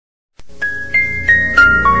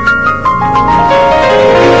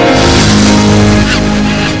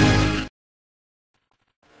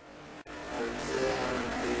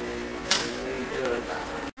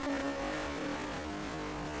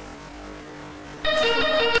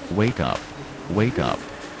Wake up. Wake up.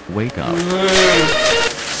 Wake up.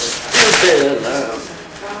 Stupid alarm.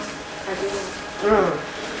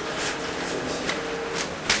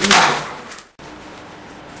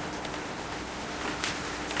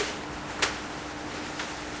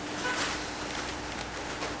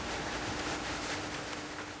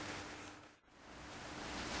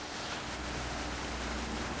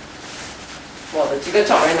 Wow, the chicken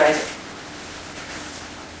chop very nice.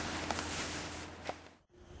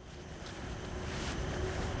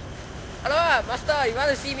 Hello, master, you want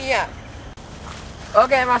to see me?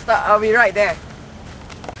 Okay, master, I'll be right there.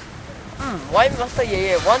 Why Master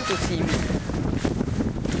Yeye want to see me?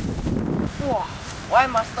 Wow, why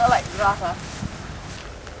master like grass?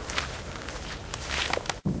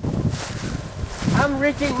 I'm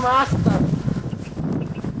reaching master.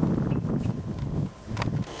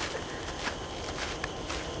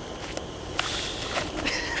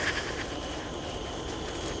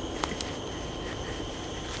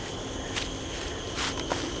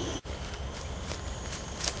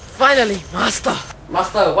 Finally, master!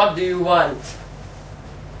 Master, what do you want?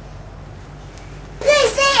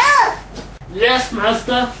 Please say up! Yes,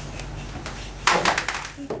 master!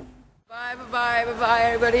 Bye, bye, bye, bye,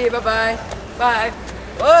 everybody, bye, bye, bye.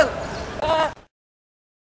 Oh!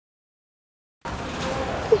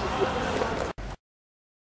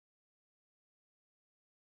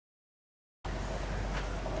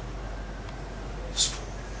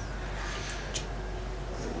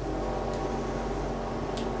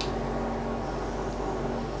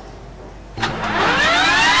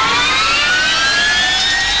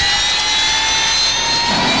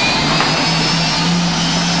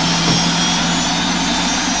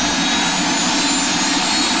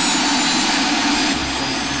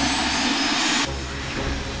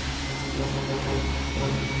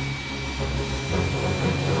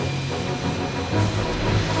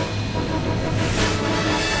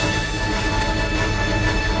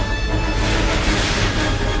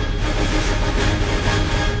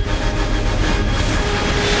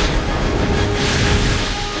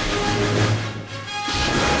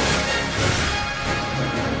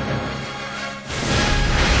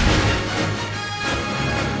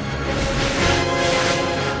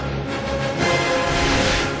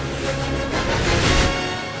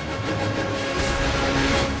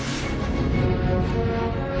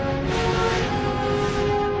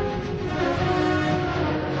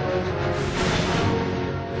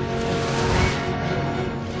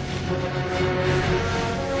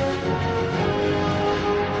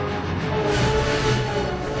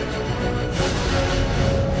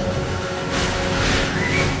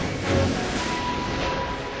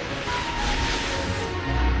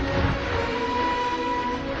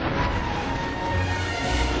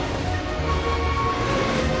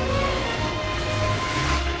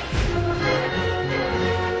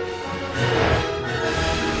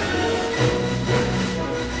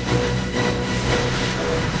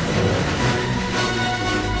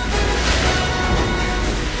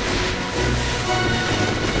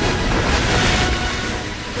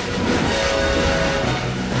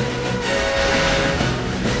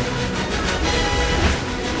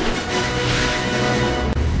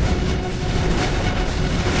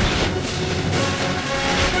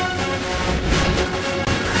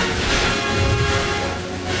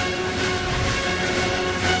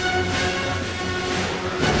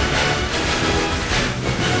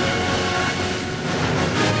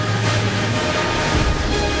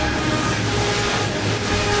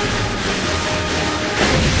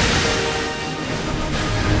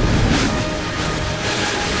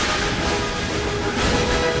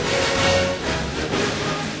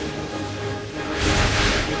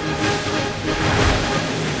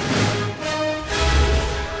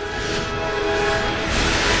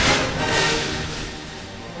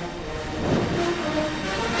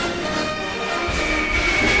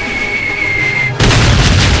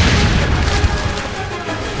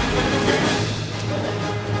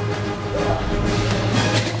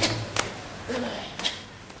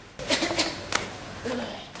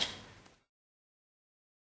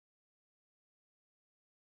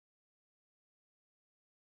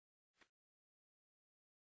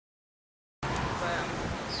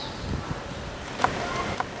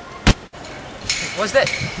 What's that?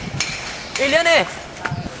 Alien eh?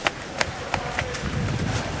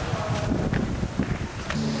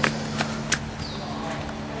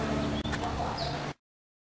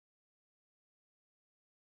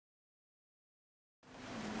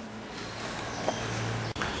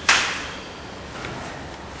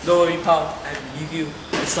 Don't worry, pal. I believe you.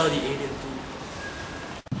 I saw the alien too.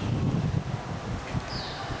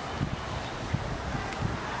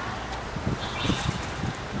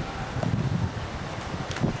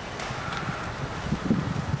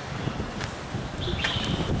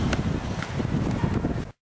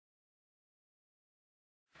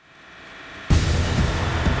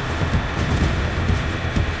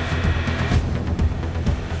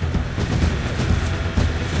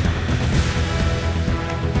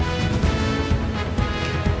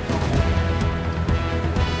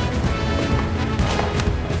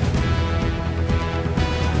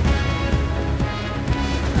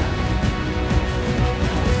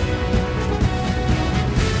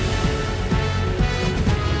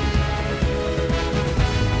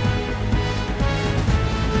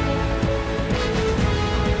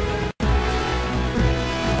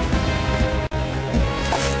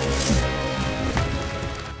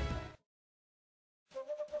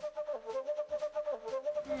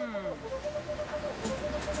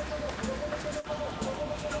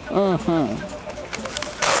 Oh,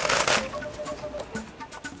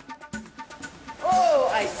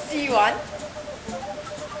 I see one.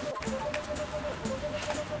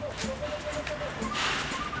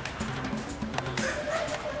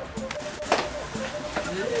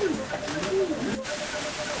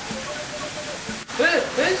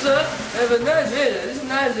 Hey sir, have a nice day. This is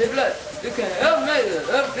nice blood. You can help make it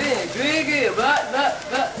up in drinking, but.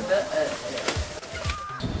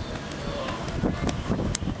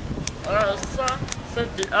 Alright, sir,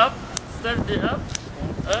 set it up, set it up,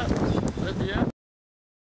 set it up.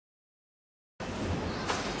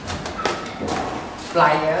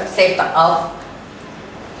 Flyer, save the earth.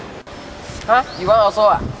 Huh? You want also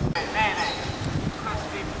ah?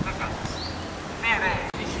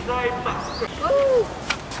 Woo!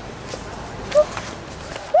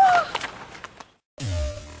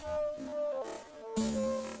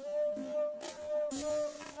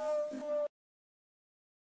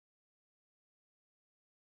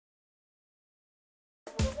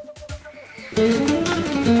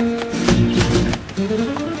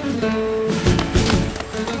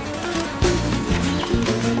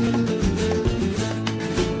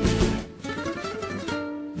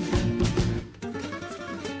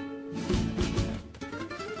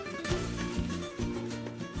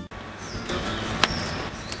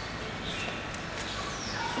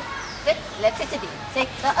 Electricity, save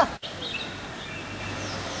the earth.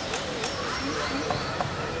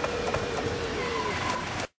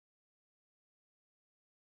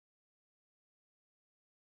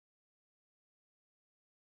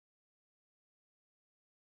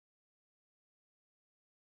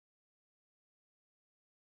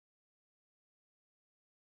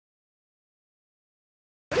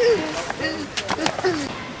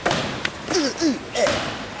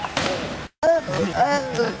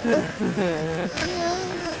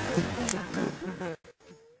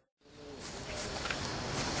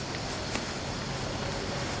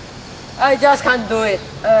 I just can't do it.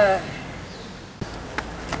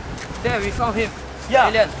 There, we found him. Yeah.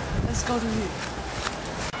 Alien. Let's go to him.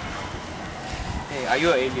 Hey, are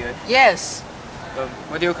you an alien? Yes,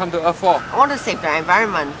 What do you come to Earth for? I want to save the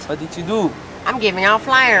environment. What did you do? I'm giving out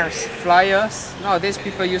flyers. Flyers? Nowadays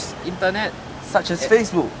people use internet. Such as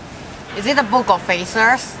Facebook? Is it a book of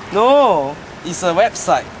facers? No, it's a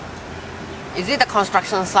website. Is it a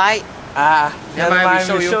construction site? Ah, Never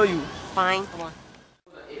mind, we show you. Fine. Come on.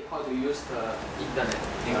 How to use the internet.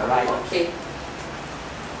 Right. Okay.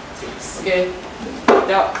 Okay.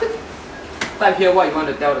 Type here what you want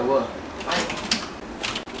to tell the world.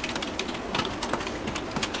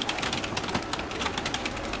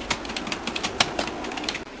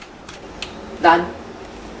 Done.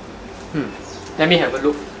 Let me have a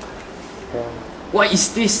look. What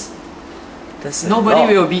is this? There's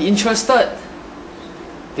Nobody will be interested.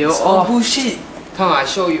 They'll It's all all bullshit. Come, I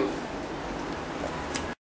show you.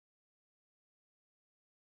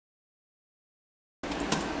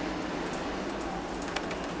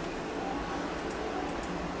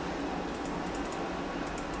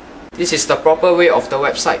 This is the proper way of the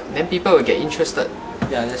website. Then people will get interested.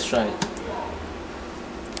 Yeah, let's try it.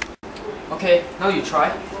 Okay, now you try.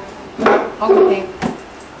 Okay.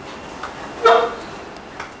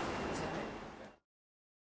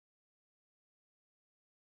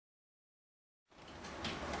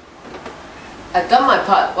 I've done my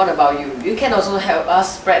part. What about you? You can also help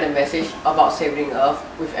us spread the message about saving Earth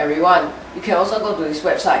with everyone. You can also go to this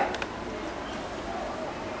website.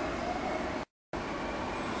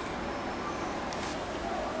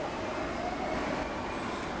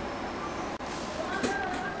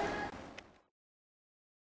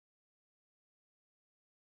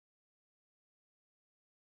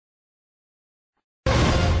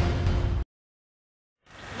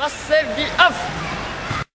 Let's save the earth!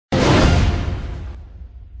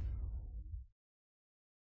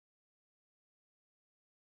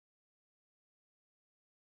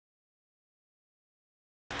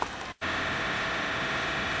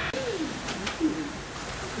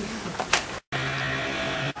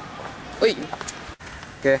 Oi.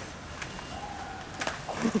 Okay.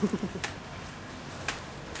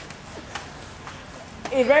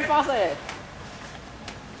 It's very fast eh.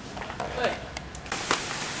 Hey.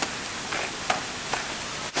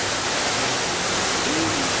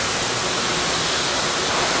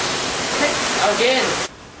 Again.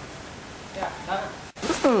 Yeah, done.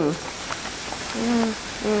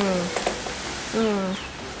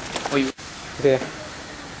 Oh, you. Okay.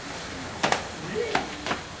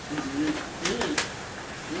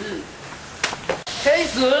 Hey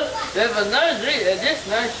sir, there's a nursery at this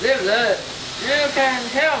nice village. You can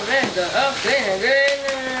help make the earth clean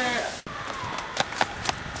again.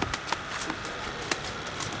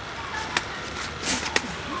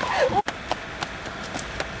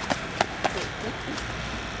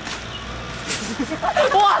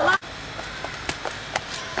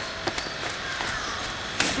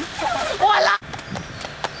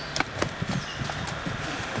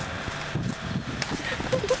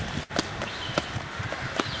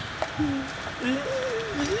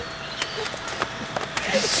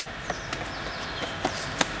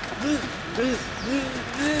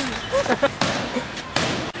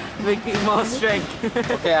 Make it more strength.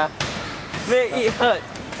 Okay, make it hurt.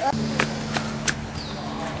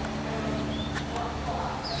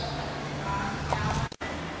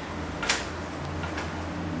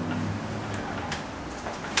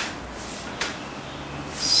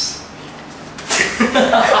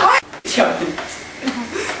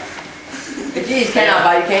 Actually, it's kind of,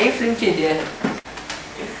 but you can eat flinch in there.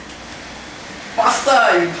 Faster,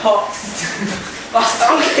 you talk. Faster,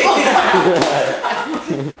 okay.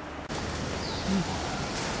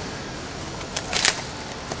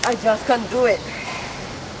 I just can't do it.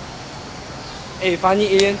 Hey, funny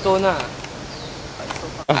alien tone ah.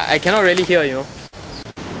 I cannot really hear, you know.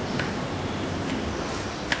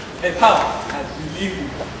 Hey, pal, I believe you.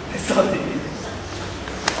 I saw it.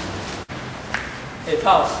 Hey,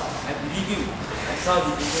 pal, I believe you. I saw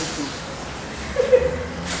the alien too.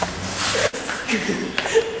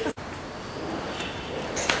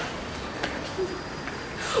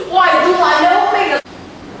 Why do I never make a...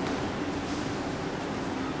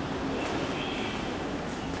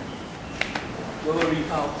 Don't worry,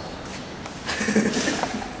 pal.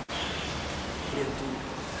 Alien too.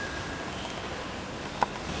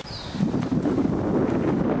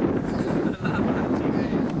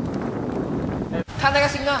 看那个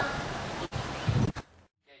新的。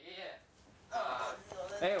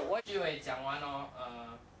哎，我句尾讲完哦，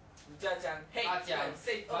你这样讲，嘿，他讲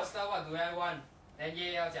save Master what do I want？ then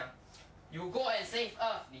爷爷要讲 You go and save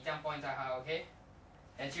Earth， 你这样 point 在他 ，OK？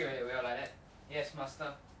 then 句尾有没有来的 ？Yes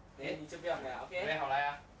Master。哎，你就不要了 准备，OK？好来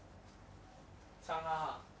啊唱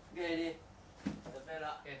啊， Ready? 准备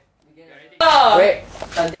了。 Wait,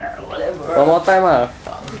 Whatever. one more time ah.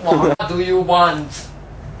 What do you want?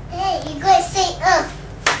 Hey, you go and save Earth.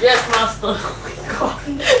 Yes Master.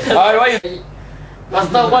 Alright, what you...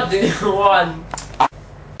 Master, what do you want?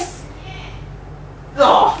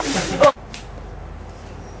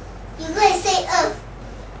 You go and save Earth.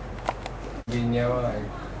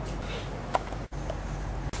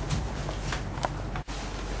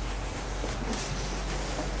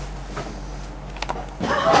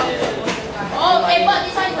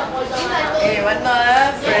 Hey, one more.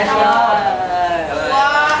 Friend.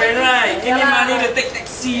 Friend right, give me money to take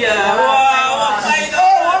taxi ah. Wow, what kind of?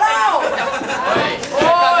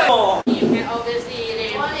 You can obviously eat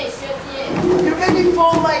it. You made me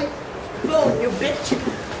fall like phone, you bitch.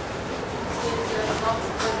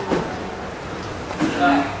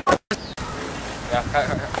 Yeah, cut.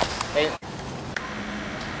 Hey,